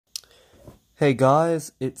Hey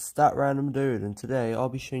guys, it's that random dude, and today I'll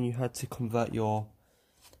be showing you how to convert your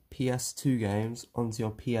PS2 games onto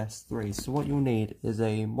your PS3. So what you'll need is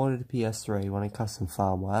a modded PS3 running custom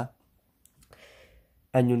firmware,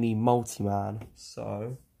 and you'll need multi-man.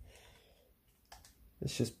 So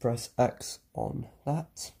let's just press X on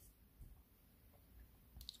that.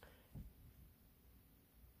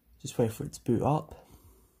 Just wait for it to boot up.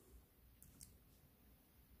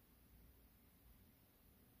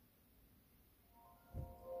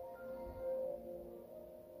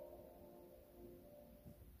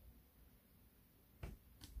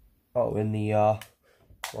 Oh, in the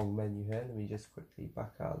wrong menu here. Let me just quickly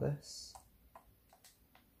back out of this.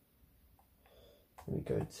 Let me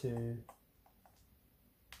go to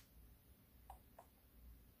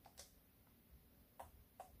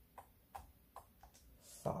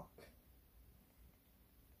fuck.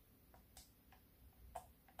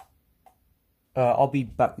 I'll be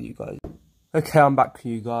back with you guys. Okay, I'm back with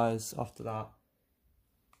you guys after that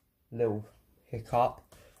little hiccup.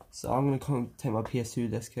 So I'm going to take my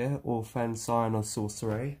PS2 disc here, or Fen, Sign, or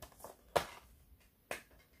Sorcery.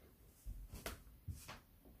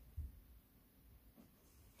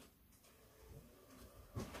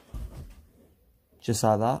 Just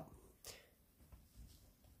like that.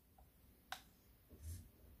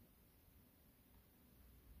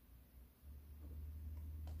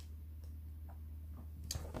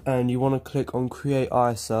 And you want to click on Create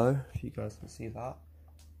ISO, if you guys can see that.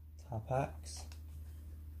 Tap X.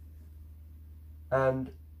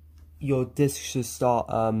 And your disc should start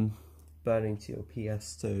burning to your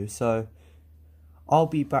PS2. So I'll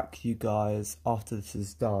be back to you guys after this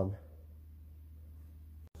is done.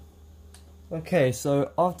 Okay,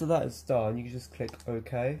 so after that is done, you can just click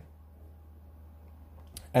OK,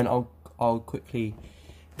 and I'll quickly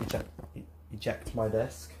eject my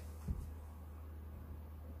disc.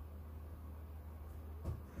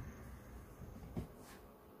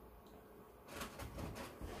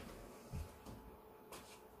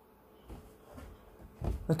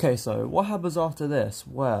 Okay, so what happens after this?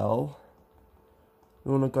 Well,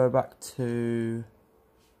 we want to go back to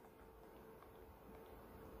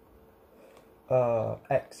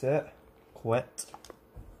exit, quit,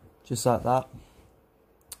 just like that.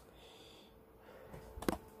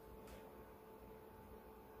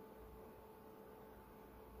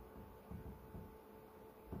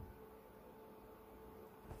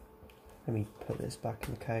 Let me put this back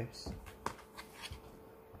in the case.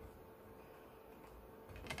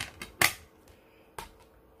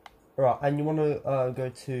 Right, and you want to go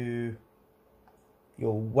to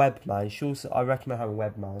your webman. I recommend having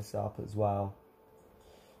webman set up as well.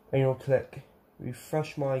 And you'll click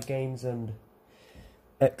refresh my games and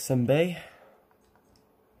XMB.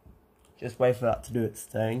 Just wait for that to do its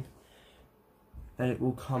thing, and it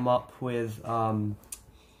will come up with oh,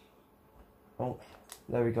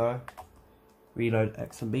 there we go. Reload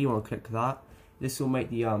XMB. You want to click that. This will make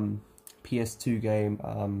the PS2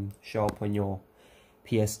 game show up on your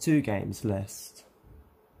PS2 games list.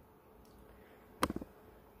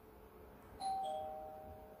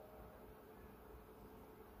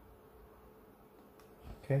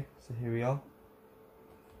 Okay, so here we are.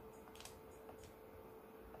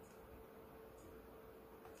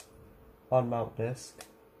 Unmount disc.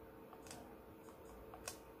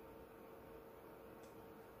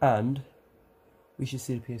 And we should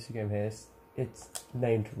see the PS2 game here. It's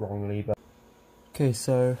named wrongly, but okay,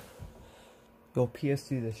 so your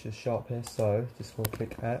PS2 disc should show up here, so just want to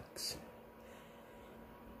click X.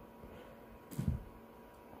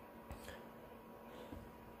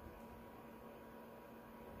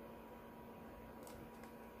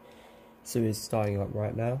 So it's starting up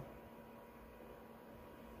right now.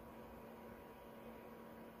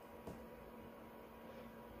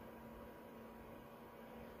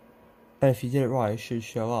 And if you did it right, it should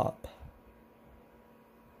show up.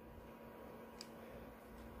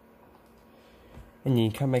 And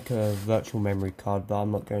you can make a virtual memory card, but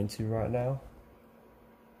I'm not going to right now.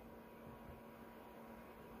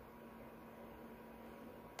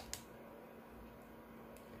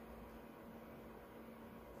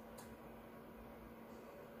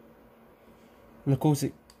 And of course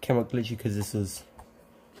it came up glitchy because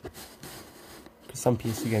some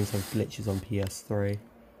PS2 games have glitches on PS3.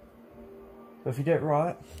 But if you do it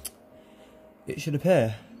right, it should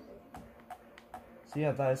appear. So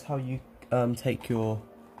yeah, that is how you take your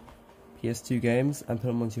PS2 games and put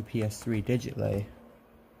them onto your PS3 digitally.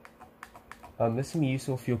 This can be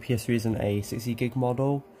useful if your PS3 isn't a 60 gig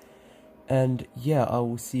model. And yeah, I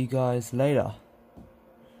will see you guys later.